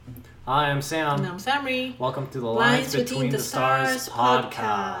Hi, I'm Sam. And I'm Samri. Welcome to the Lines Between the Stars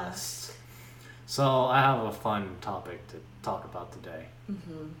podcast. So I have a fun topic to talk about today.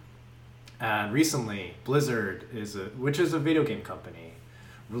 Mm-hmm. And recently, Blizzard, which is a video game company,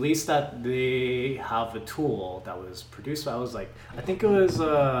 released that they have a tool that was produced by, I think it was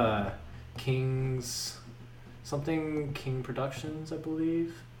King Productions, I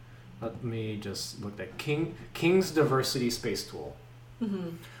believe. Let me just look at King's Diversity Space Tool.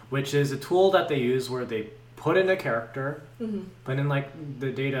 Mm-hmm. Which is a tool that they use where they put in a character, mm-hmm. put in the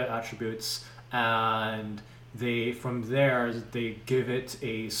data attributes, and from there they give it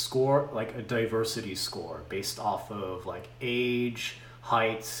a score, like a diversity score based off of age,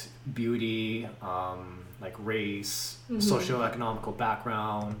 height, beauty, race, mm-hmm. socioeconomical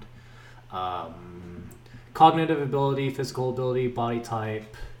background, cognitive ability, physical ability, body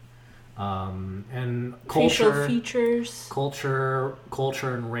type. And culture, facial features,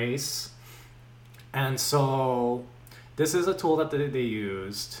 culture and race. And so this is a tool that they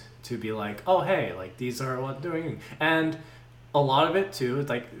used to be like, oh, hey, these are what they're doing. And a lot of it too,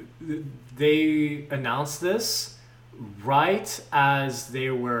 they announced this right as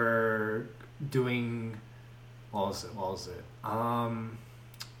they were doing, what was it?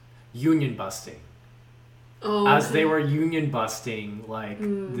 Union busting. Oh, as okay. they were union busting,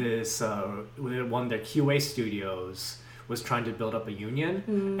 this one of their QA studios was trying to build up a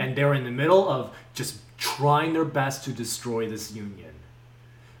union, and they were in the middle of just trying their best to destroy this union.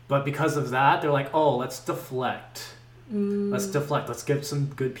 But because of that, they're like, oh, let's deflect. Let's give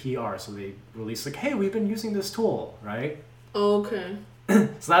some good PR. So they released hey, we've been using this tool, right? Oh, okay.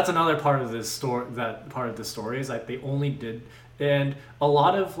 So that's another part of this story. That part of the story is they only did. And a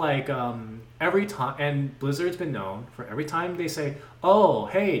lot of every time, and Blizzard's been known for every time they say, oh,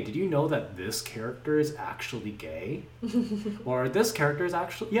 hey, did you know that this character is actually gay? Or this character is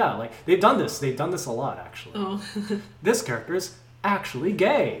actually, they've done this a lot actually. Oh. This character is actually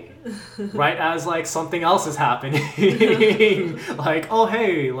gay. Right as something else is happening. Oh,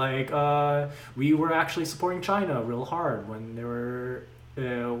 hey, we were actually supporting China real hard when they were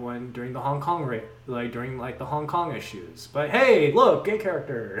during the Hong Kong during the Hong Kong issues. But hey, look, gay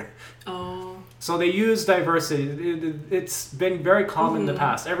character. Oh. So they use diversity. It's been very common in the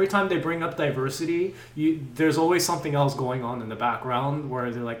past. Every time they bring up diversity, there's always something else going on in the background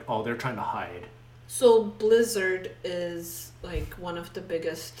where they're oh, they're trying to hide. So Blizzard is one of the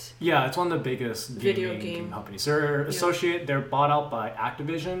biggest. Yeah, it's one of the biggest video game companies. They're bought out by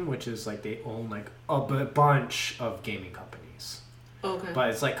Activision, which is they own a bunch of gaming companies. Okay. But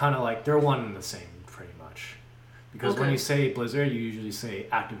it's they're one and the same pretty much. Because when you say Blizzard, you usually say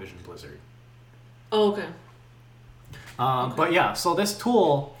Activision Blizzard. Oh, okay. But yeah, so this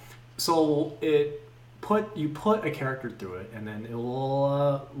tool, you put a character through it, and then it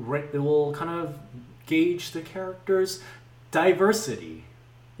will kind of gauge the character's diversity,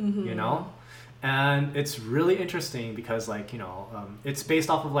 you know? And it's really interesting because it's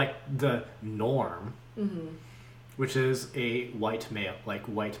based off of the norm. Mm-hmm. Which is a white male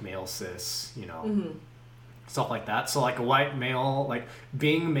cis, stuff like that. So a white male,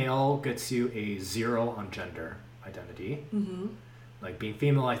 being male gets you a 0 on gender identity. Mm-hmm. Being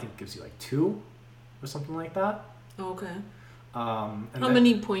female, I think gives you 2 or something like that. Okay. How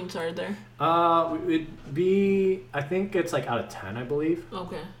many points are there? It'd be, I think it's out of 10, I believe.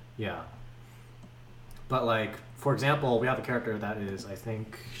 Okay. Yeah. But for example, we have a character that is, I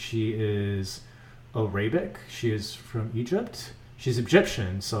think she is Arabic. She is from Egypt. She's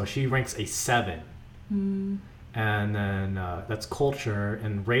Egyptian, so she ranks a 7. And then that's culture,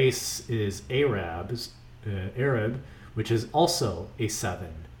 and race is Arab, which is also a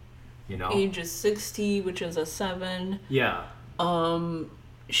 7. Age is 60, which is a 7. Yeah.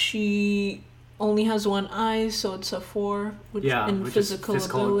 She only has one eye, so it's a 4. Which physical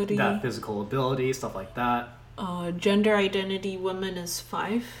ability. That physical ability, stuff like that. Gender identity, women is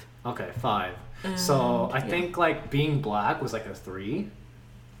 5. Okay, 5. So I think being black was a 3.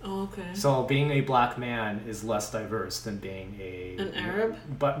 Oh, okay. So being a black man is less diverse than being an Arab,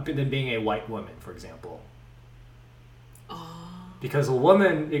 but than being a white woman, for example. Oh. Because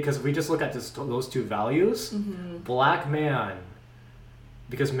we just look at those two values, black man,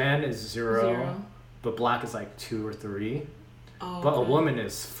 because man is 0, but black is 2 or 3. Oh, but okay. a woman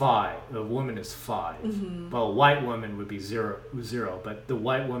is 5. A woman is 5. But a white woman would be 0. But the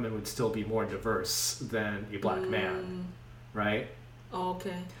white woman would still be more diverse than a black man, right? Oh,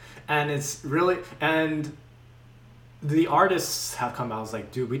 okay. And it's really, and the artists have come out as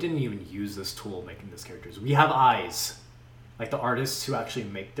dude, we didn't even use this tool making these characters. We have eyes, the artists who actually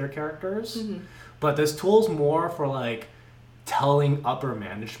make their characters. But this tool's more for telling upper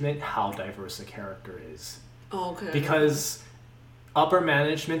management how diverse a character is. Oh, okay. Because upper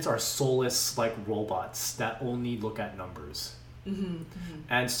managements are soulless like robots that only look at numbers.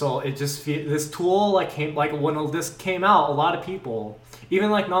 And so it just this tool like came like when this came out, a lot of people,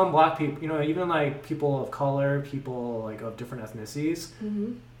 even like non-black people, even like people of color, people like of different ethnicities,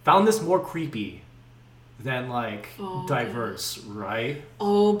 found this more creepy than like diverse, right?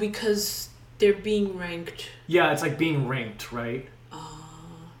 Oh, because they're being ranked. Yeah, it's like being ranked, right?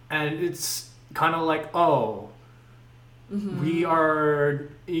 And it's kind of like, we are,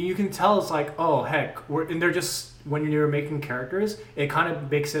 you can tell it's like, oh heck, and they're just, when you're making characters, it kind of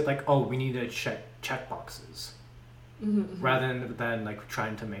makes it like, we need to check boxes. Rather than like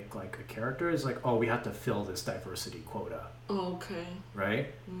trying to make like a character is like, we have to fill this diversity quota. Okay. Right?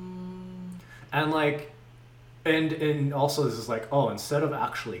 And like, and also this is like, instead of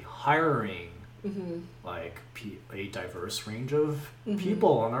actually hiring like a diverse range of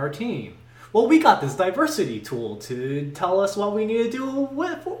people on our team, well, we got this diversity tool to tell us what we need to do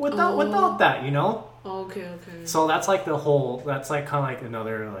without that, Okay. So that's like that's like kind of like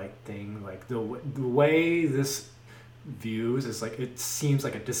another like thing, like the way this views is like, it seems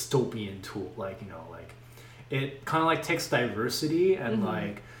like a dystopian tool, like, like it kind of like takes diversity and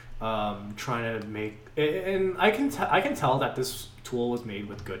like trying to make it, and I can tell that this tool was made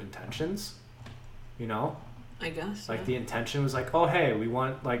with good intentions, I guess like the intention was like, hey, we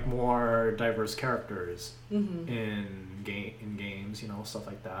want like more diverse characters in games, stuff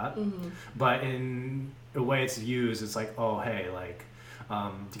like that. But in the way it's used, it's like, hey, like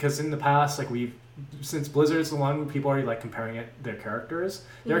because in the past, like since Blizzard's the one people are like comparing their characters,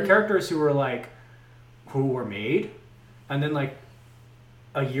 there are characters who were made, and then like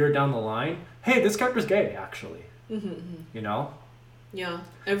a year down the line, hey, this character's gay actually. Yeah,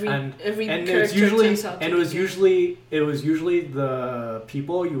 every and character it's usually turns out to and it was usually the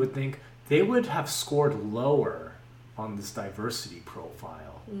people you would think they would have scored lower on this diversity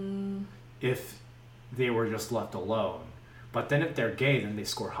profile if they were just left alone. But then if they're gay, then they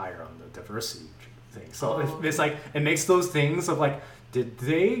score higher on the diversity thing. So it's like, it makes those things of like, did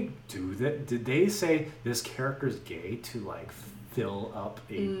they do that? Did they say this character's gay to like fill up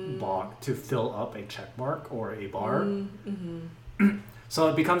a box, to fill up a check mark or a bar? So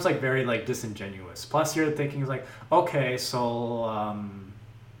it becomes like very like disingenuous. Plus you're thinking like, okay, so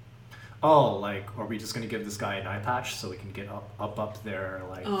like, are we just gonna give this guy an eye patch so we can get up their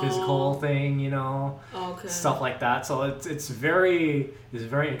like physical thing, stuff like that. So it's very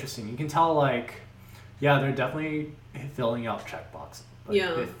interesting. You can tell like, yeah, they're definitely filling out check boxes. Like,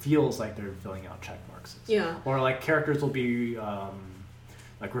 it feels like they're filling out check marks. Yeah. Or like characters will be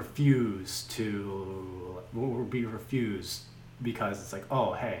like refused because it's like,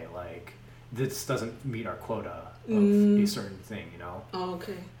 hey, like this doesn't meet our quota of a certain thing,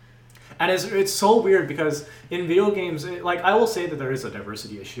 Okay. And it's so weird because in video games, like I will say that there is a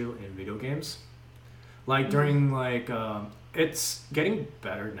diversity issue in video games. Like during like it's getting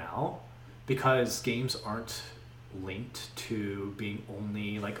better now because games aren't linked to being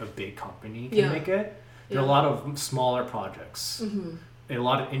only like a big company can make it. There are a lot of smaller projects, a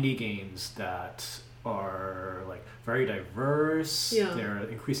lot of indie games that are like very diverse. They're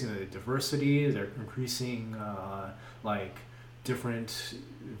increasing the diversity. They're increasing like different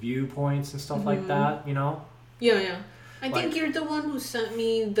viewpoints and stuff like that. I think you're the one who sent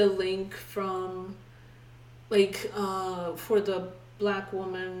me the link from like for the black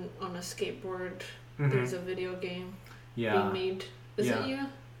woman on a skateboard. There's a video game being made. Is it you?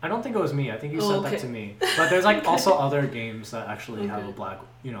 I don't think it was me. I think you sent that to me. But there's like also other games that actually have a black,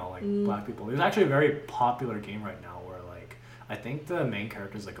 black people. There's actually a very popular game right now where like I think the main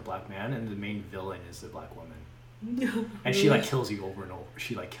character is like a black man and the main villain is the black woman. And she like kills you over and over.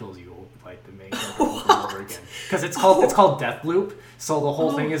 She like kills you like the main character over and over again. Because it's called Deathloop. So the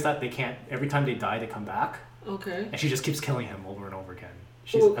whole thing is that they can't, every time they die they come back. Okay. And she just keeps killing him over and over again.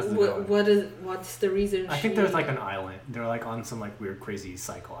 What's the reason? I think there's like an island. They're like on some like weird crazy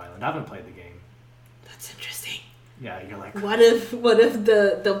psycho island. I haven't played the game. That's interesting. Yeah, you're like. What if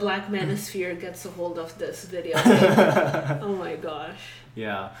the Black Manosphere gets a hold of this video? Oh my gosh.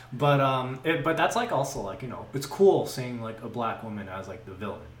 Yeah, but but that's like also like it's cool seeing like a black woman as like the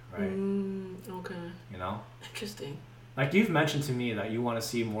villain, right? Okay. Interesting. Like you've mentioned to me that you want to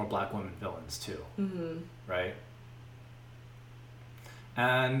see more black women villains too, right?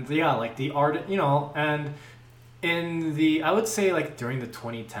 And yeah, like the art, and in the, I would say like during the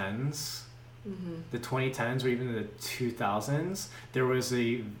 2010s, the 2010s or even the 2000s, there was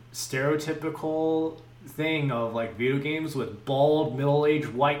a stereotypical thing of like video games with bald, middle-aged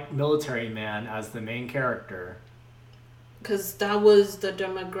white military man as the main character. because that was the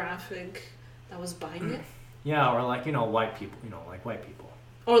demographic that was buying it. Yeah, or like, white people, like white people.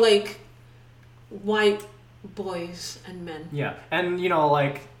 Or like white boys and men. Yeah, and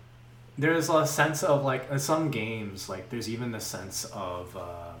like there's a sense of like in some games, like there's even the sense of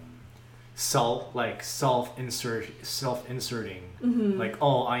self-inserting, like,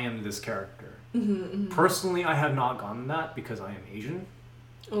 oh, I am this character. Personally, I have not gotten that because I am Asian.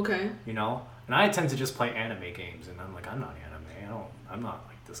 Okay. And I tend to just play anime games, and I'm like, I'm not anime. I'm not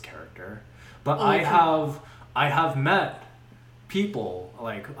like this character. But okay. I have met people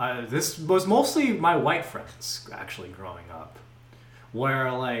like this was mostly my white friends actually growing up,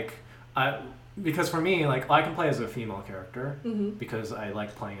 where like because for me, like, I can play as a female character because I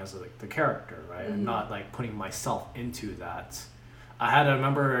like playing as the character, right? I'm not like putting myself into that. I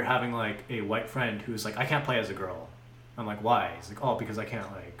remember having like a white friend who's like, I can't play as a girl. I'm like, why? He's like, oh, because I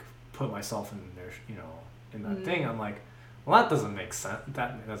can't like put myself in there, in that thing. I'm like, well, that doesn't make sense.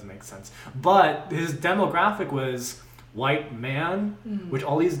 That doesn't make sense. But his demographic was white man, which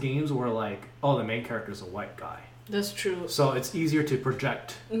all these games were like, oh, the main character is a white guy. That's true. So it's easier to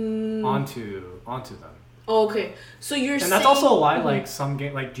project onto them. Oh, okay, so you're saying... And that's also why like some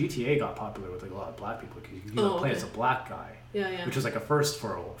game like GTA got popular with like a lot of black people, because you can play as a black guy. Yeah. Which was like a first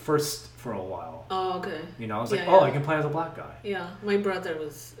for a while. Oh, okay. I was like, I can play as a black guy. Yeah, my brother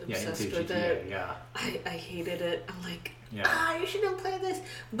was obsessed with GTA, it. Yeah. I hated it. I'm like, yeah. You shouldn't play this.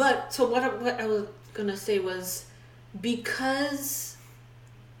 But so what I was gonna say was, because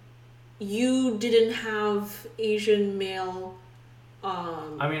you didn't have Asian male.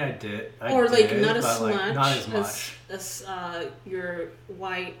 I mean, I did. Not as much, like, not as much as your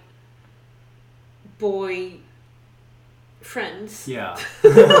white boy friends. Yeah.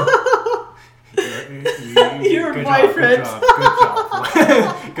 Your boyfriend.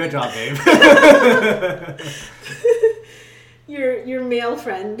 Good job, babe. Your male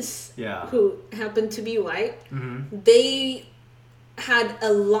friends. Yeah. Who happen to be white. They had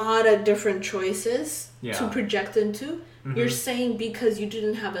a lot of different choices to project into. You're saying because you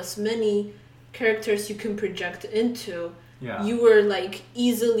didn't have as many characters you can project into, you were like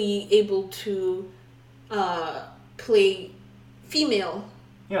easily able to play female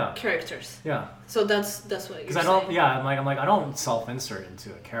characters. Yeah. So that's what you're saying. Because I'm like I don't self-insert into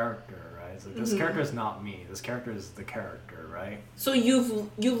a character, right? It's like, this character is not me. This character is the character, right? So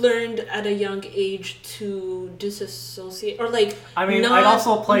you learned at a young age to disassociate, or like. I mean, I'd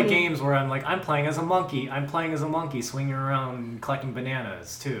also play games where I'm playing as a monkey. I'm playing as a monkey, swinging around, collecting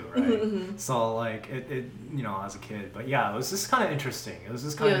bananas too, right? So like it as a kid, but yeah, it was just kind of interesting. It was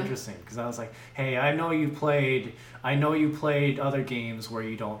just kind of interesting because I was like, hey, I know you played other games where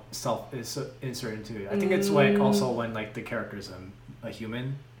you don't self-insert into it. I think it's like also when like the character's a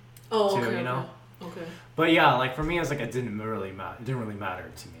human. Oh, too, okay. Okay. But yeah, like for me, it's like it didn't really matter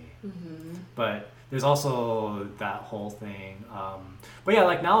to me. But there's also that whole thing. But yeah,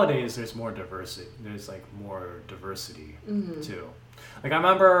 like nowadays there's more diversity. There's like more diversity too. Like I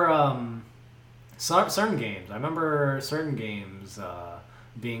remember certain games.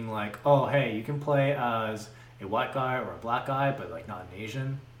 Being like, oh hey, you can play as a white guy or a black guy, but like not an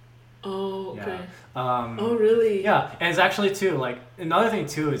Asian. Oh, okay. Yeah. Oh, really? Yeah, and it's actually too like another thing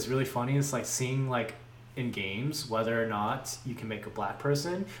too. It's really funny. It's like seeing like in games whether or not you can make a black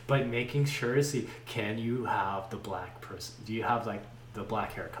person, but making sure to see, can you have the black person? Do you have like the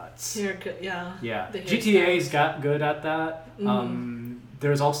black haircuts? Haircut, yeah. Yeah. GTA's got good at that.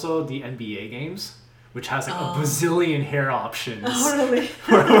 There's also the NBA games, which has like a bazillion hair options. Oh, really?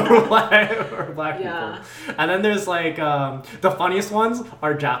 for black people. And then there's like the funniest ones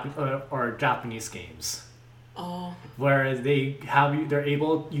are Japanese games. Oh. Where you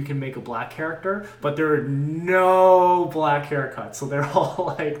can make a black character, but there are no black haircuts, so they're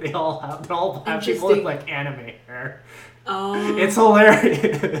all black people with like anime hair. Oh. It's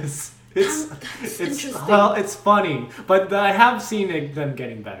hilarious. It's funny, but I have seen them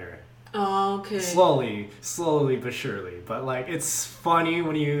getting better. Oh, okay. Slowly but surely. But like, it's funny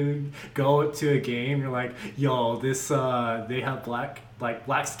when you go to a game, you're like, yo, this they have black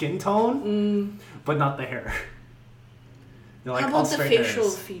skin tone, but not the hair. They're like, how about the facial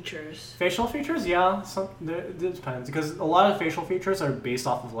features? Facial features, yeah. It depends, because a lot of facial features are based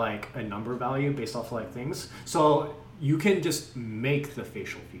off of like a number value, based off of like things. So you can just make the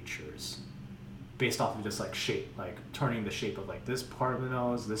facial features based off of just like shape, like turning the shape of like this part of the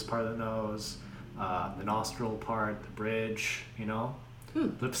nose, the nostril part, the bridge,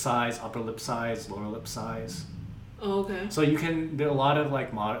 lip size, upper lip size, lower lip size. Oh, okay. So you can, there are a lot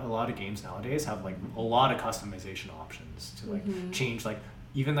of games nowadays have like a lot of customization options to like change like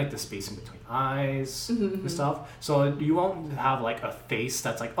even like the spacing between eyes and stuff. So you won't have like a face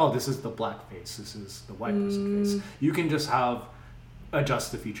that's like, oh, this is the black face, this is the white person face. You can just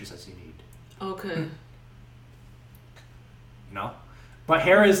adjust the features as you need. Okay. You know? But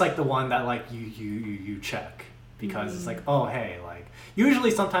hair is like the one that like you check because it's like, oh hey, like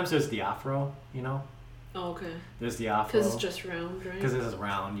usually sometimes there's the afro, you know? Oh, okay. There's the afro. Because it's just round, right? Because it's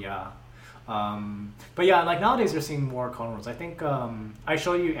round, yeah. But yeah, like nowadays you're seeing more cornrows. I think I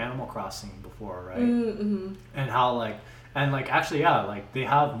showed you Animal Crossing before, right? And how like actually yeah, like they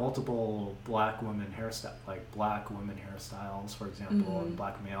have multiple black women hairstyles, for example, and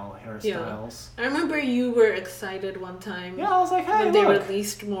black male hairstyles. Yeah. I remember you were excited one time. Yeah, I was like, hey, when look. They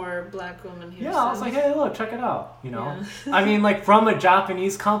released more black women hairstyles. Yeah, I was like, hey, look, check it out. You know, I mean, like from a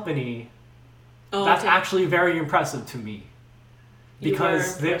Japanese company. That's actually very impressive to me.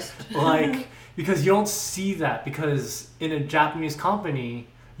 Because they like because you don't see that, because in a Japanese company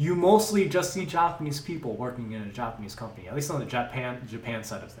you mostly just see Japanese people working in a Japanese company, at least on the Japan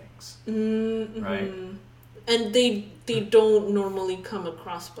side of things. Right? And they don't normally come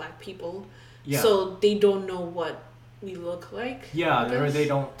across black people. Yeah. So they don't know what we look like. Yeah, or they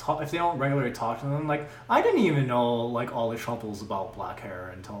don't talk, if they don't regularly talk to them. Like I didn't even know like all the troubles about black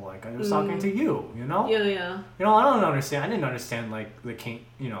hair until like I was talking to you. You know. Yeah, yeah. You know, I didn't understand like the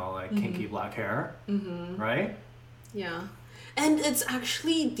kinky black hair. Right. Yeah, and it's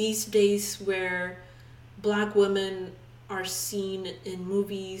actually these days where black women are seen in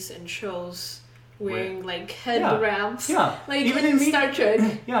movies and shows wearing like head wraps. Yeah. Like even in Star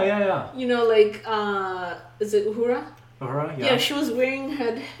Trek. Yeah. You know, like is it Uhura? Uhura, yeah. Yeah, she was wearing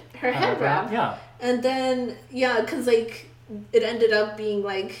her head wrap. Yeah. And then because like it ended up being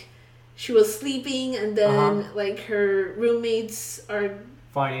like she was sleeping, and then like her roommates are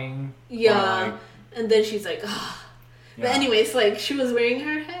fighting. Yeah. And then she's like, ah. Yeah. But anyways, like she was wearing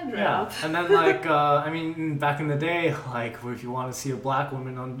her head wrap. Yeah, and then like I mean, back in the day, like if you want to see a black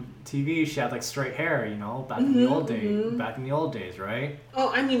woman on TV, she had like straight hair, you know, back in the old days, right?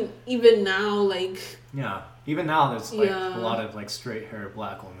 Oh, I mean, even now, like. Yeah, even now there's like a lot of like straight hair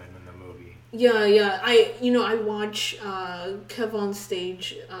black women in the movie. Yeah. I watch Kev on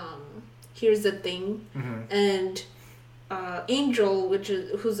Stage. Here's the Thing, and. Angel,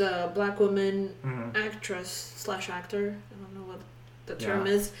 who's a black woman actress/actor. I don't know what the term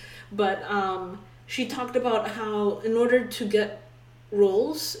is, but she talked about how in order to get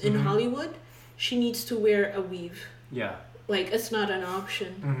roles in Hollywood, she needs to wear a weave. Yeah. Like it's not an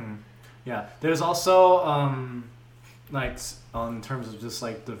option. Yeah. There's also like in terms of just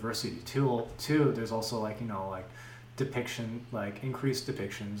like diversity too. There's also like like increased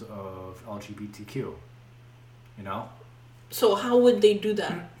depictions of LGBTQ. You know. So how would they do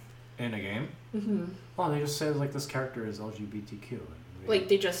that? In a game? Oh, they just say like this character is LGBTQ. Like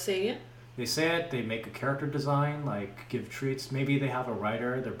they just say it? They say it, they make a character design, like give treats. Maybe they have a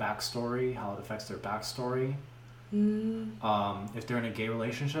writer, their backstory, how it affects their backstory. If they're in a gay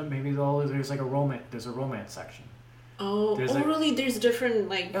relationship, maybe there's like there's a romance section. Really? There's different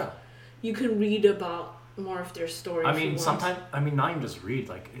like you can read about more of their story. I mean, not even just read,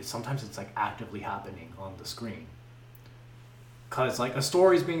 like sometimes it's like actively happening on the screen. Because like a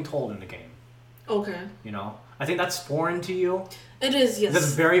story is being told in the game. Okay. You know, I think that's foreign to you. It is, yes.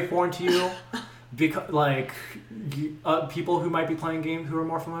 That's very foreign to you, because like people who might be playing games who are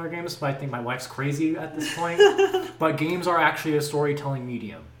more familiar with games might think my wife's crazy at this point. But games are actually a storytelling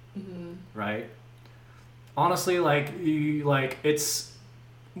medium, right? Honestly, like it's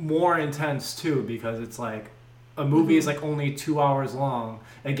more intense too, because it's like a movie is like only 2 hours long.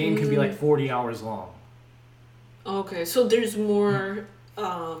 A game can be like 40 hours long. Okay, so there's more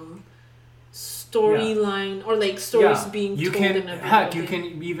storyline or like stories being told in a video you can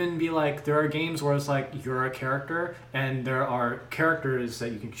even be like, there are games where it's like you're a character and there are characters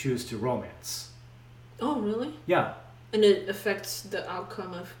that you can choose to romance. Oh, really? Yeah. And it affects the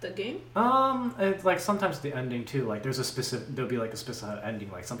outcome of the game? It's like sometimes the ending too. Like there'll be like a specific ending.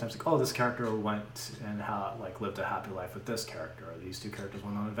 Like sometimes like, oh, this character went and lived a happy life with this character, or these two characters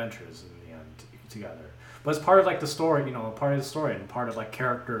went on adventures in the end together. But it's part of like the story, part of the story and part of like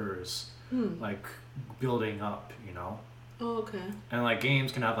characters like building up, Oh, okay. And like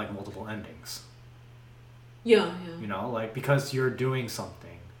games can have like multiple endings. Yeah. Like because you're doing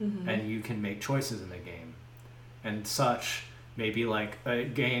something and you can make choices in the game and such. Maybe like a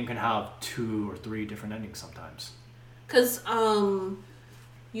game can have 2 or 3 different endings sometimes. Cause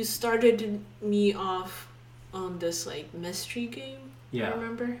you started me off on this like mystery game. Yeah. I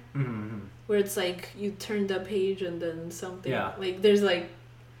remember. Where it's like you turn the page and then something like there's like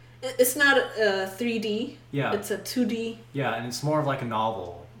It's not 3D. Yeah. It's a 2D. Yeah, and it's more of like a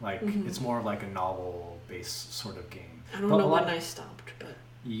novel. Like it's more of like a novel-based sort of game. I don't know when I stopped, but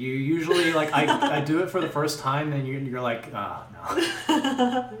you usually like I do it for the first time, and you're like, no.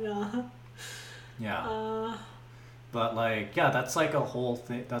 yeah. Yeah. But like, yeah, that's like a whole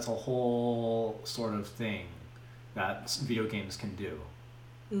thing. That's a whole sort of thing that video games can do.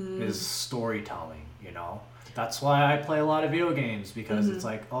 Is storytelling. You know. That's why I play a lot of video games, because it's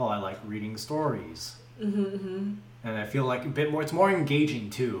like, oh, I like reading stories. And I feel like it's more engaging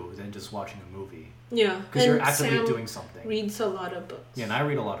too than just watching a movie. Yeah. Because you're actively doing something. Reads a lot of books. Yeah, and I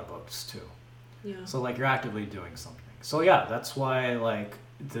read a lot of books too. Yeah. So like you're actively doing something. So yeah, that's why like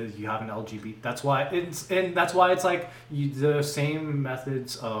you have an LGBT. That's why it's like the same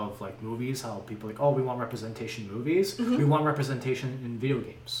methods of like movies. How people like, oh, we want representation in movies. We want representation in video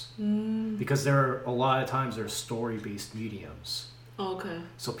games because there are a lot of times they're story-based mediums. Okay.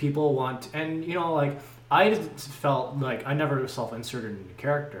 So people want, and you know, like I felt like I never self-inserted into the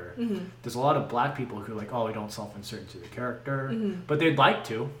character. There's a lot of black people who are like, oh, we don't self-insert into the character, but they'd like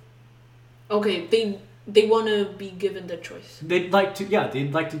to. Okay, they want to be given the choice. They'd like to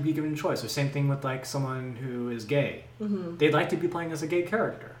be given a choice. The same thing with like someone who is gay. They'd like to be playing as a gay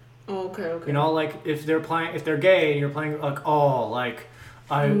character. Oh, okay. You know, like if they're gay and you're playing like, oh, like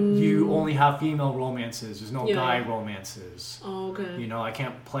you only have female romances. There's no guy romances. Oh, okay. You know, I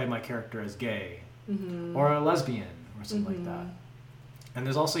can't play my character as gay or a lesbian or something like that. And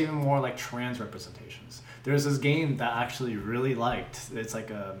there's also even more like trans representations. There's this game that I actually really liked. It's like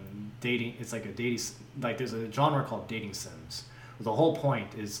a dating. It's like a dating. Like there's a genre called dating sims. The whole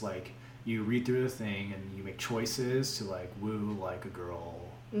point is like you read through the thing and you make choices to like woo like a girl.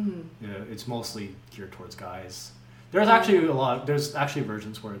 You know, it's mostly geared towards guys. There's actually There's actually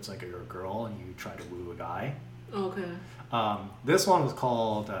versions where it's like you're a girl and you try to woo a guy. Okay. This one was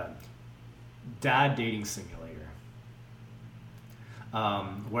called Dad Dating Simulator,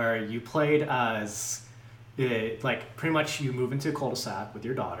 where you played as like pretty much you move into a cul-de-sac with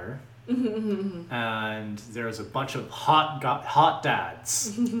your daughter. And there's a bunch of hot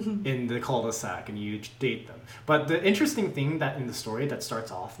dads in the cul-de-sac, and you date them. But the interesting thing that in the story that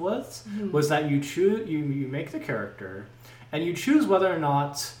starts off with was that you make the character, and you choose whether or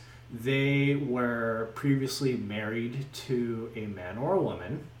not they were previously married to a man or a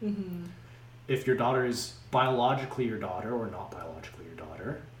woman. If your daughter is biologically your daughter or not biologically your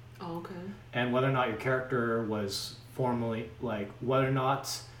daughter. Oh, okay. And whether or not your character was formerly like whether or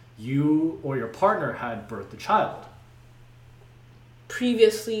not you or your partner had birthed a child.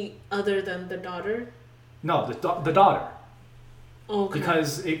 Previously, other than the daughter? No, the daughter. Okay.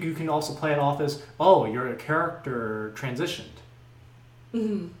 Because you can also play it off as, oh, your character transitioned.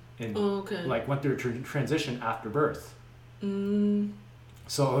 Okay. Like went through a transition after birth.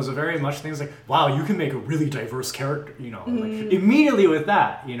 So it was a very much things like, wow, you can make a really diverse character, you know, like immediately with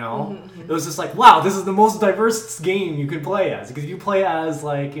that, you know, it was just like, wow, this is the most diverse game you can play as, because you play as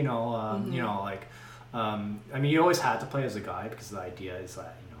like, you know, like, I mean, you always had to play as a guy because the idea is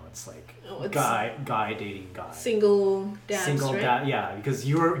that, you know, it's like it's guy dating guy. Single dads, right? Dad, yeah, because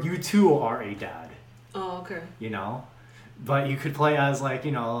you too are a dad. Oh, okay. You know, but you could play as like,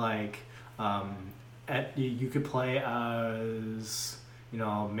 you know, like, you could play as, you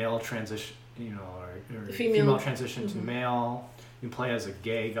know, male transition, you know, or female transition to male. You can play as a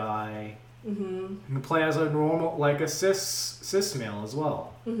gay guy. You can play as a normal, like a cis male as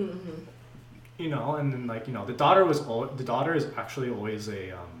well. You know, and then like, you know, the daughter is actually always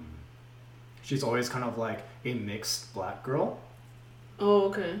she's always kind of like a mixed black girl. Oh,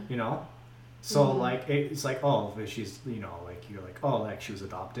 okay. You know, so like it's like, oh, she's, you know, like you're like, oh, like she was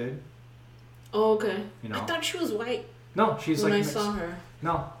adopted. Oh, okay. You know, I thought she was white. No, she's when like I saw her.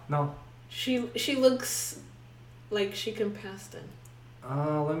 No. She looks like she can pass then.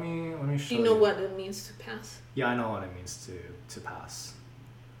 Let me show you. Do you know what it means to pass? Yeah, I know what it means to pass.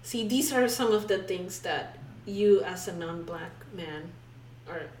 See, these are some of the things that you as a non-black man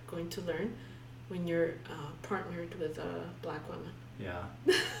are going to learn when you're partnered with a black woman. Yeah.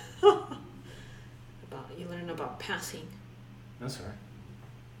 You learn about passing. That's right.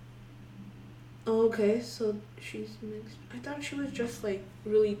 Oh, okay, so she's mixed. I thought she was just like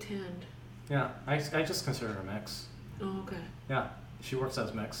really tanned. Yeah, I just consider her mixed. Oh, okay. Yeah, she works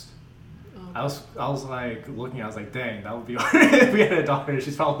as mixed. Oh. I was like looking. I was like, dang, that would be hard if we had a daughter.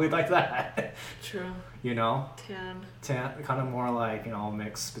 She's probably like that. True. You know. Tan. Kind of more like, you know,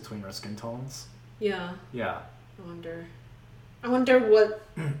 mix between our skin tones. Yeah. Yeah. I wonder what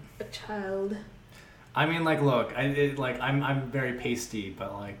a child. I mean, like, look, I'm very pasty,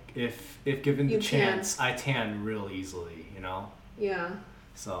 but like, if given the chance, I tan real easily, you know. Yeah.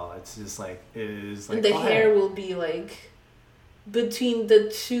 So it's just like it is like and the hair will be like between the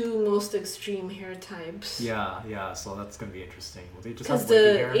two most extreme hair types. Yeah. So that's gonna be interesting. Will they just because have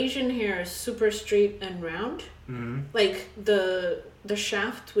the hair? Asian hair is super straight and round. Mm-hmm. Like the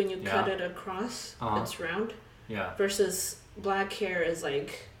shaft when you cut it across, it's round. Yeah. Versus black hair is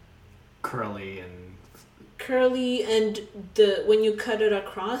like curly, and the when you cut it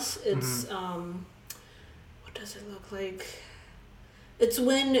across, it's what does it look like? It's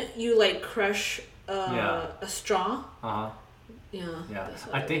when you like crush a straw. Yeah.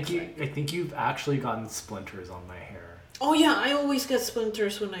 I think you've actually gotten splinters on my hair. Oh yeah, I always get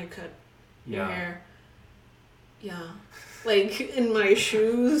splinters when I cut your hair. Yeah, like in my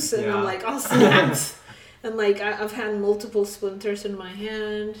shoes, and I'm like, oh snaps. And like I've had multiple splinters in my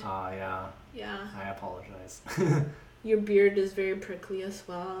hand. Yeah. Yeah. I apologize. Your beard is very prickly as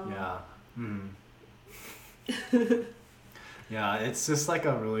well. Yeah. Yeah, it's just like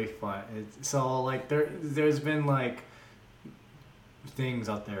a really fun. So like there's been like things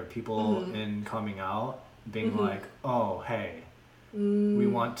out there, people in coming out being like, oh hey, we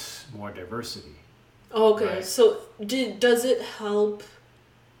want more diversity. Okay, right? So does it help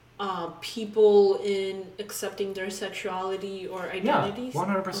people in accepting their sexuality or identities? Yeah,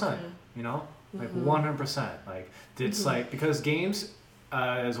 100%. You know, like 100%. Like it's like because games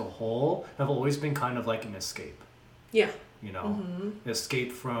as a whole have always been kind of like an escape. Yeah. You know,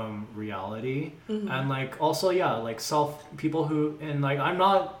 escape from reality, and like also like people who, and like I'm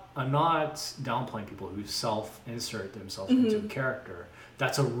not downplaying people who self-insert themselves into a character.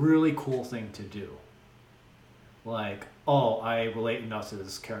 That's a really cool thing to do. Like, oh, I relate enough to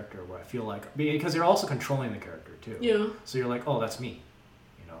this character where I feel like, because you're also controlling the character too. Yeah. So you're like, oh, that's me,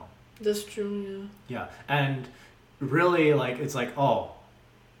 you know. That's true. Yeah, and really like it's like, oh,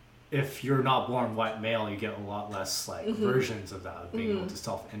 if you're not born white male, you get a lot less like versions of that, of being able to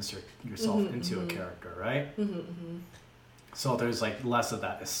self-insert yourself into a character, right? So there's like less of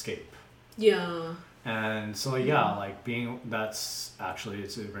that escape. Yeah. And so like that's actually,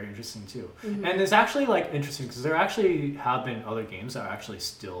 it's very interesting too. And it's actually like interesting because there actually have been other games that are actually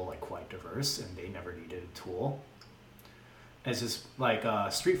still like quite diverse, and they never needed a tool. It's just like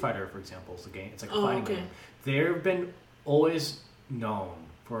Street Fighter, for example, is a game. It's like a fighting game. They've been always known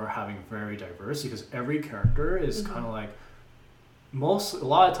for having very diverse, because every character is kind of like a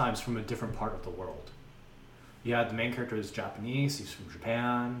lot of times from a different part of the world. Yeah, the main character is Japanese. He's from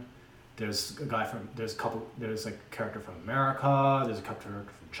Japan. There's a character from America. There's a character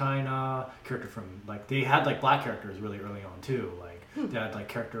from China. Character from they had like black characters really early on too. Like they had like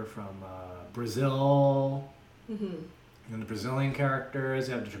character from Brazil. And the Brazilian characters.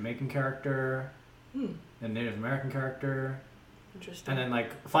 They have the Jamaican character. The Native American character. Interesting. And then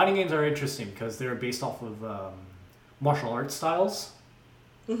like fighting games are interesting because they're based off of martial arts styles.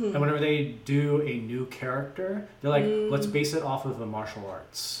 And whenever they do a new character, they're like, let's base it off of the martial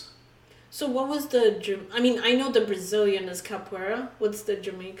arts. So what was I mean, I know the Brazilian is capoeira. What's the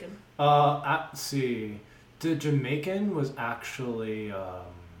Jamaican? Let's see. The Jamaican was actually, let's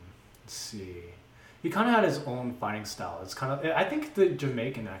see. He kind of had his own fighting style. It's kind of, I think the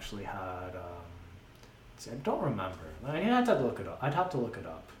Jamaican actually had, I don't remember. I'd have to look it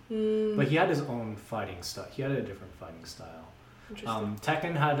up. But he had his own fighting style. He had a different fighting style.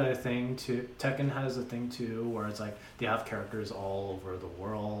 Tekken has a thing too, where it's like they have characters all over the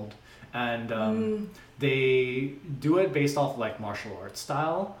world, and they do it based off like martial arts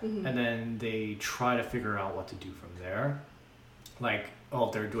style, and then they try to figure out what to do from there. Like, oh,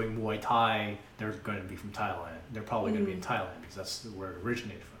 if they're doing Muay Thai, they're going to be from Thailand. They're probably going to be in Thailand because that's where it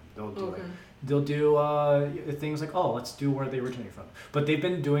originated from. They'll do things like, oh, let's do where they originate from. But they've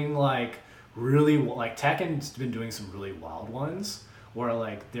been doing like really, like Tekken's been doing some really wild ones where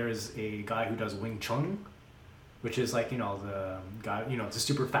like there's a guy who does Wing Chun, which is like, the guy, it's a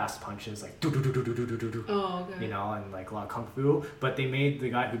super fast punches, like do do do do do do do do. Oh, okay. And like a lot of kung fu. But they made the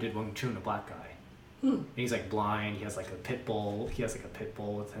guy who did Wing Chun a black guy. And he's like blind. He has like a pit bull. He has like a pit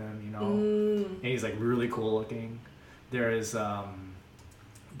bull with him, and he's like really cool looking. There was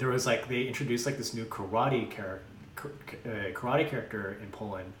like they introduced like this new karate character in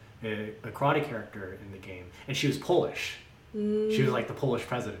Poland, a karate character in the game, and she was Polish. She was like the Polish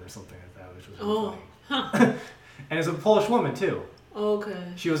president or something like that, which was really funny. And it's a Polish woman too.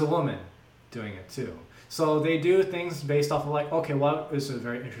 Okay. She was a woman doing it too. So they do things based off of like, okay, what is a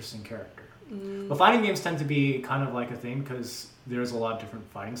very interesting character. But fighting games tend to be kind of like a thing because there's a lot of different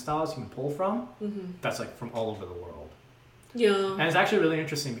fighting styles you can pull from. That's like from all over the world. Yeah. And it's actually really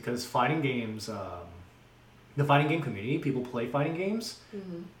interesting because fighting games, the fighting game community, people play fighting games.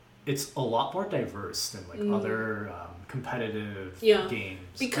 it's a lot more diverse than like other competitive games.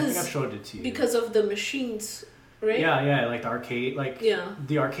 Because I think I've showed it to you. Because of the machines, right? Yeah, like the arcade,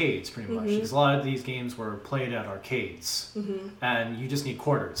 the arcades pretty much. Because a lot of these games were played at arcades, and you just need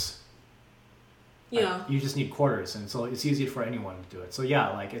quarters. Yeah. Like, you just need quarters, and so it's easy for anyone to do it. So yeah,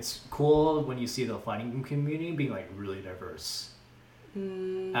 like it's cool when you see the fighting game community being like really diverse.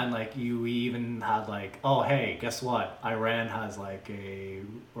 And like we even had like, oh hey, guess what? Iran has like I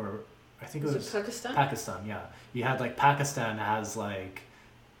think it was Pakistan. Pakistan, yeah. You had like Pakistan has like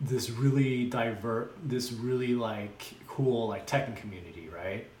this really like cool like Tekken community,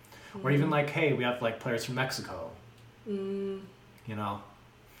 right? Or even like, hey, we have like players from Mexico. You know.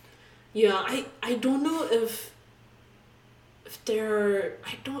 Yeah, I don't know if there.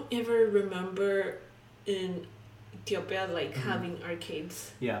 I don't ever remember in Ethiopia like having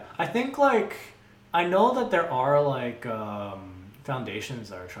arcades. Yeah, I think like I know that there are like foundations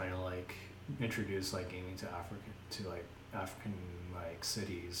that are trying to like introduce like gaming to African like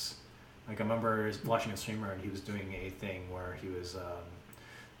cities. Like I remember watching a streamer and he was doing a thing where he was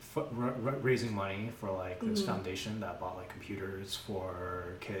raising money for like this foundation that bought like computers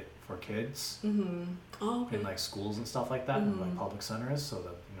for kids Oh, okay. in like schools and stuff like that and like public centers so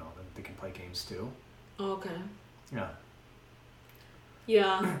that that they can play games too. Oh, okay. Yeah.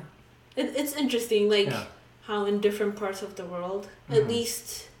 Yeah. It's interesting, like how in different parts of the world, at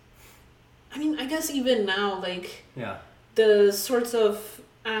least, I mean, I guess even now, like, the sorts of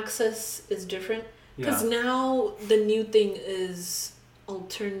access is different. Because now the new thing is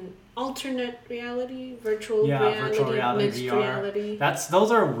alternate reality, virtual reality, mixed VR. reality.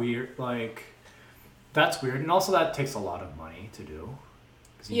 Those are weird, like, that's weird. And also that takes a lot of money to do.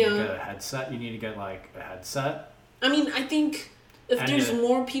 Because you need to get a headset. You need to get, like, a headset. I mean, I think if there's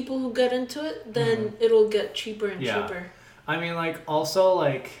more people who get into it, then it'll get cheaper and cheaper. I mean, like, also,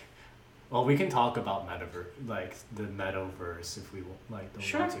 like, well, we can talk about the metaverse if we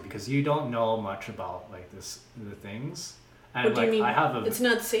want to, because you don't know much about like the things. And what do you mean? It's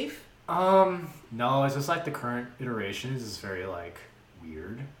not safe? No, it's just like the current iterations is very like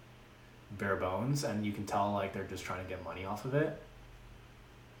weird, bare bones, and you can tell like they're just trying to get money off of it.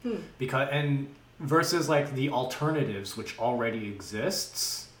 Versus like the alternatives which already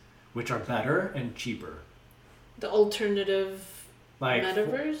exists, which are better and cheaper. The alternative like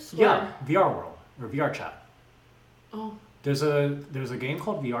metaverse? Yeah, VR world or VR chat. Oh. There's a game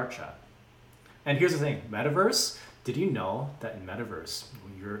called VR chat. And here's the thing, metaverse, did you know that in metaverse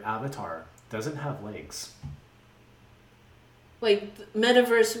your avatar doesn't have legs? Like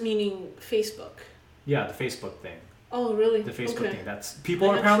metaverse meaning Facebook. Yeah, the Facebook thing. Oh, really? The Facebook thing. That's people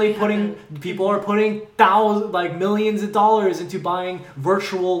are putting thousands, like millions of dollars into buying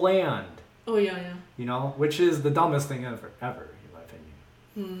virtual land. Oh yeah. Which is the dumbest thing ever in my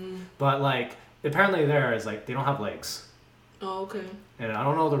opinion. But like apparently there is like they don't have legs. Oh, okay. And I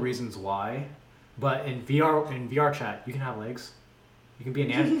don't know the reasons why, but in VR chat you can have legs. You can be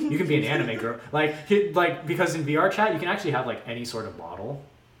an anime girl. Like because in VR chat you can actually have like any sort of model.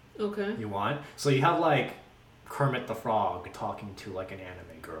 Okay. You want. So you have like Kermit the Frog talking to like an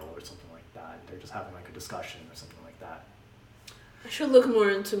anime girl or something like that. They're just having like a discussion or something like that. I should look more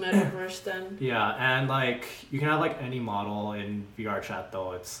into metaverse then. Yeah, and like you can have like any model in VR chat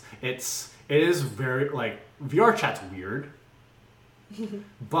though. It is very like VR chat's weird.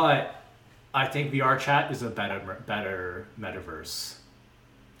 But I think VR chat is a better metaverse.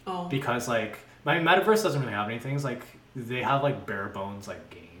 Oh. Because like my metaverse doesn't really have anything. It's like they have like bare bones like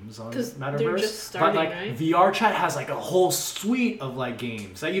games on metaverse. They're just starting, but like right? VR chat has like a whole suite of like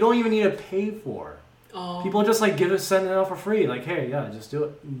games that you don't even need to pay for. Oh. People just like send it out for free. Like, hey, yeah, just do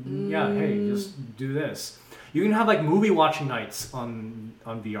it. Yeah, hey, just do this. You can have like movie watching nights on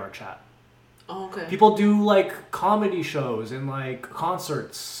VR chat. Oh, okay. People do like comedy shows and like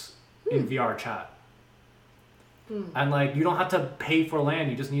concerts in VR chat. And like you don't have to pay for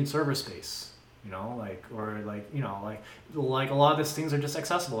land. You just need server space. Like a lot of these things are just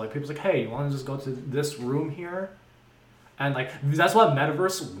accessible. Like people's like, hey, you want to just go to this room here, and like that's what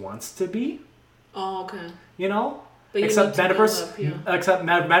metaverse wants to be. Oh, okay. But except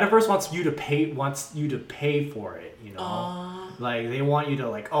metaverse wants you to pay for it. Like they want you to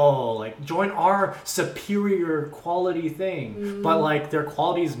like join our superior quality thing, but like their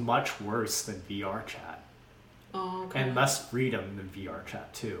quality is much worse than VR chat. Oh, okay. And less freedom than VR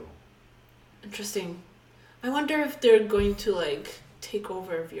chat too. Interesting. I wonder if they're going to like take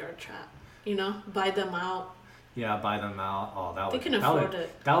over VR chat. Buy them out. Yeah, buy them out. Oh, they can afford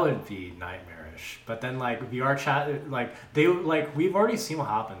it. That would be nightmarish. But then like VR chat, like we've already seen what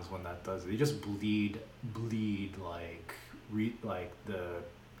happens when that does. They just bleed like the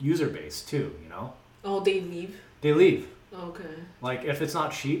user base too. Oh, they leave. They leave. Okay. Like if it's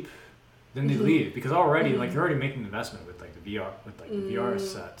not cheap, then they leave because already like you're already making an investment with like the VR with like the VR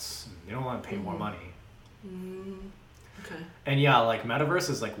sets. And they don't want to pay more money. Okay. And yeah, like metaverse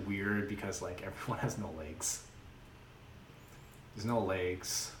is like weird because like everyone has no legs. There's no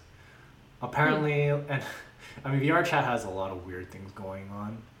legs. Apparently, and I mean VR chat has a lot of weird things going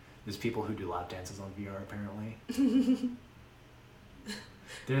on. There's people who do lap dances on VR apparently.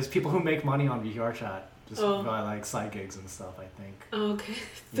 There's people who make money on VR chat just by like side gigs and stuff, I think. Okay.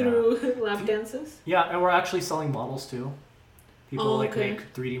 Through lap dances? Yeah, and we're actually selling models too. People like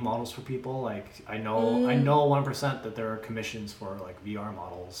make 3D models for people. Like I know 1% that there are commissions for like VR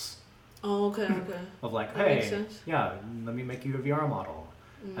models. Oh, okay. Of like, that makes hey, sense. yeah, let me make you a VR model.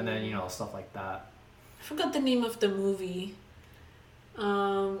 And then, stuff like that. I forgot the name of the movie.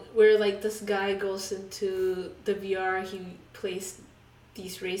 Where like this guy goes into the VR, he plays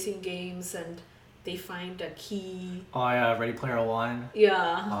these racing games and they find a key. Oh yeah, Ready Player One.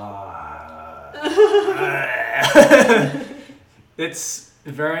 Yeah. It's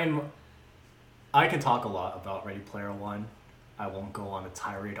very. I can talk a lot about Ready Player One. I won't go on a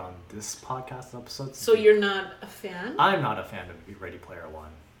tirade on this podcast episode. So you're not a fan? I'm not a fan of Ready Player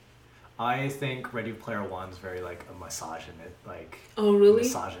One. I think Ready Player One's very like a misogynistic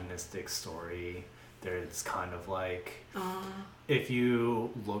story. There's kind of like if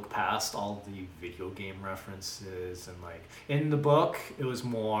you look past all the video game references and like in the book it was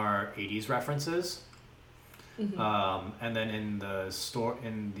more 80s references. And then in the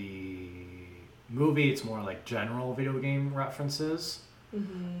movie it's more like general video game references.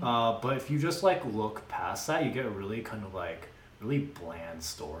 But if you just like look past that, you get a really kind of like really bland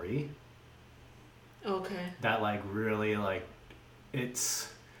story. Okay. That like really like it's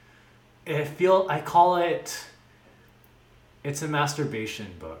a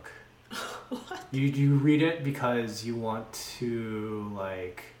masterbation book. What? You read it because you want to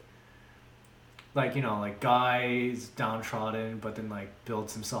like guy's downtrodden but then like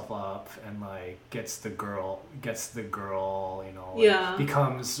builds himself up and like gets the girl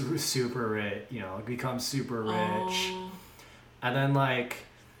becomes super rich and then like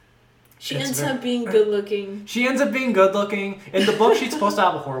she ends up being good looking. In the book she's supposed to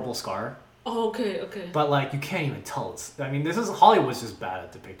have a horrible scar. Oh, okay. But like you can't even tell Hollywood's just bad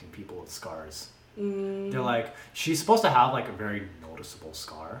at depicting people with scars. They're like she's supposed to have like a very noticeable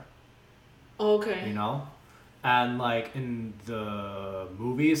scar. Okay. And like in the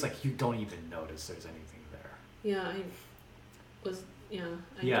movies, like you don't even notice there's anything there. Yeah, I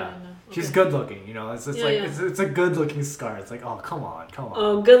don't know. Okay. She's good looking, it's a good looking scar. It's like, oh come on.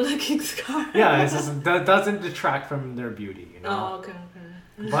 Oh, good looking scar. Yeah, it's just that doesn't detract from their beauty, Oh, okay.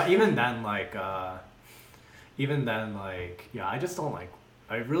 But even then, I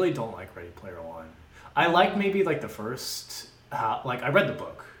really don't like Ready Player One. I like maybe like the first I read the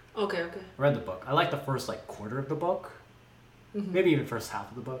book. Okay. I read the book. I like the first like quarter of the book, maybe even first half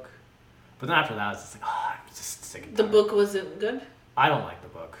of the book, but then after that it's just like I'm just sick and tired. The book wasn't good? I don't like the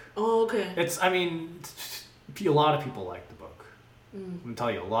book. Oh, okay. A lot of people like the book. I'm gonna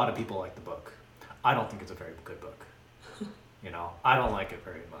tell you, a lot of people like the book. I don't think it's a very good book. I don't like it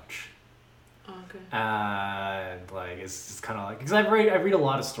very much. Okay. And like it's just kind of like because I read a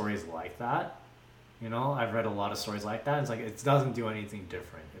lot of stories like that. I've read a lot of stories like that. It's like it doesn't do anything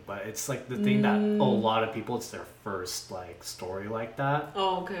different, but it's like the thing that a lot of people it's their first like story like that.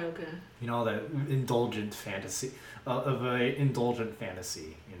 Oh, okay. That indulgent fantasy of a indulgent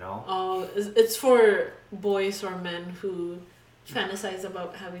fantasy. Oh, it's for boys or men who fantasize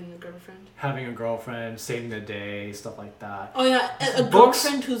about having a girlfriend, saving the day, stuff like that. Oh yeah, a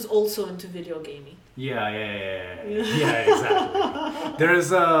girlfriend who's also into video gaming. Yeah, exactly.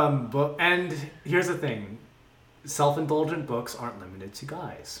 There's and here's the thing, self-indulgent books aren't limited to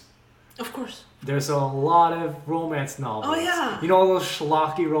guys. Of course. There's a lot of romance novels. Oh yeah. Those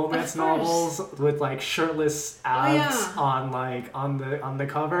schlocky romance novels with like shirtless abs on the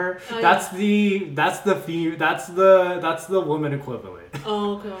cover. Oh, that's the woman equivalent.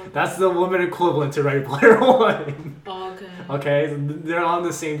 Oh, okay. That's the woman equivalent to Ready Player One. Oh, okay. Okay, they're on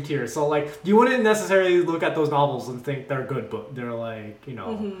the same tier. So like you wouldn't necessarily look at those novels and think they're good books. They're like,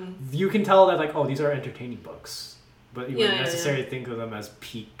 you can tell that like, oh, these are entertaining books. But you wouldn't necessarily think of them as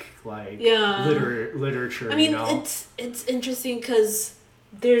peak literature. I mean, it's interesting because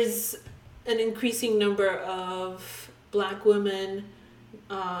there's an increasing number of Black women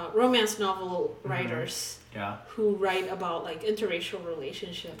romance novel writers. Yeah. Who write about like interracial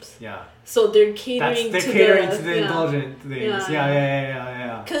relationships. Yeah. So they're catering to the indulgent things.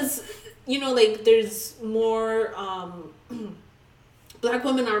 Yeah. Because like there's more Black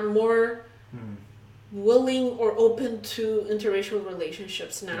women are more willing or open to interracial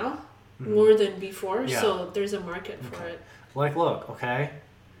relationships now, more than before. Yeah. So there's a market for it. Like, look, okay,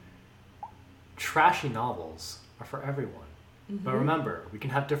 trashy novels are for everyone. But remember, we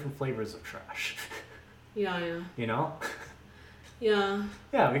can have different flavors of trash. Yeah. You know? Yeah.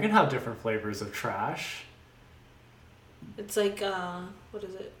 Yeah, we can have different flavors of trash. It's like, what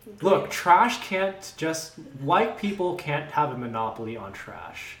is it? Look, trash can't just... White people can't have a monopoly on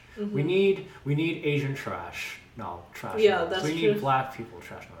trash. We need Asian trash. No, trash. Yeah, novels. that's true. We need Black people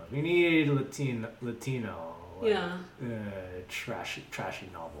trash novels. We need Latino. Trashy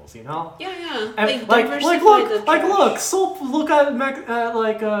novels, you know? Yeah. And look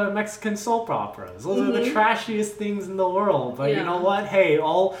at Mexican soap operas. Those are the trashiest things in the world. But you know what? Hey,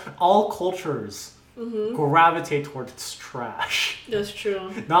 all cultures gravitate towards trash. That's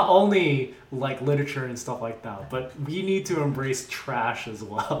true. Not only like literature and stuff like that, but we need to embrace trash as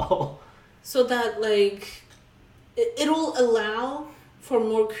well. So that like it'll allow for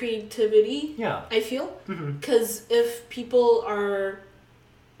more creativity. Yeah. I feel. Because if people are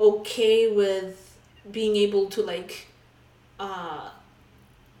okay with being able to like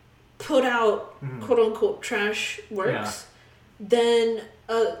put out quote unquote trash works, then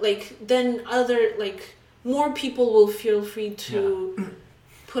other like more people will feel free to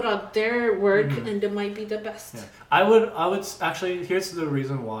put out their work, and it might be the best. Yeah. I would actually, here's the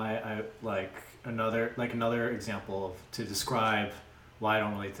reason why I like another example to describe why I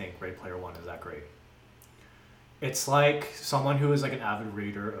don't really think Ready Player One is that great. It's like someone who is like an avid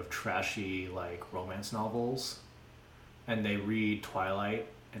reader of trashy like romance novels, and they read Twilight,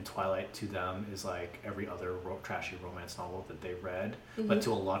 and Twilight to them is like every other trashy romance novel that they read, but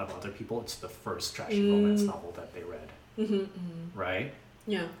to a lot of other people it's the first trashy romance novel that they read. Right?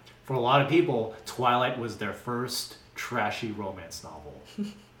 Yeah. For a lot of people, Twilight was their first trashy romance novel.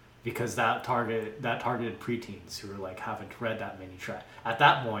 Because that targeted preteens who were like haven't read that many at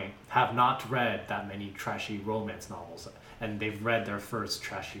that point have not read that many trashy romance novels, and they've read their first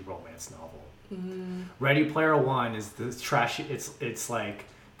trashy romance novel. Ready Player One is the trashy. It's like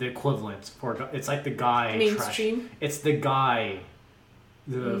the equivalent for it's like the guy mainstream. It's the guy,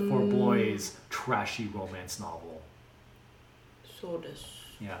 for boys trashy romance novel. So this.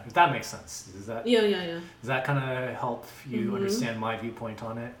 Yeah, if that makes sense. Does that? Yeah. Does that kind of help you understand my viewpoint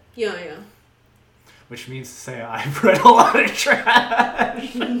on it? Yeah. Which means to say I've read a lot of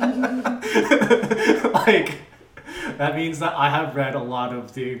trash. Like, that means that I have read a lot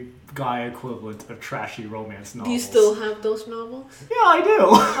of the guy equivalent of trashy romance novels. Do you still have those novels? Yeah, I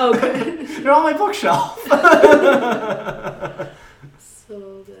do. Okay. They're on my bookshelf.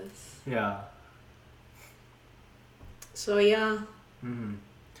 So this. Yeah. So yeah.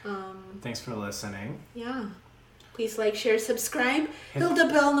 Thanks for listening. Yeah. Please like, share, subscribe. Hit the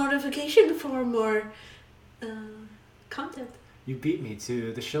bell notification for more content. You beat me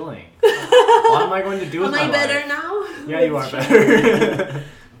to the shilling. What am I going to do with my life? Am I better now? Yeah, you are better.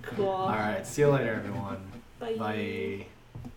 Cool. All right. See you later, everyone. Bye. Bye.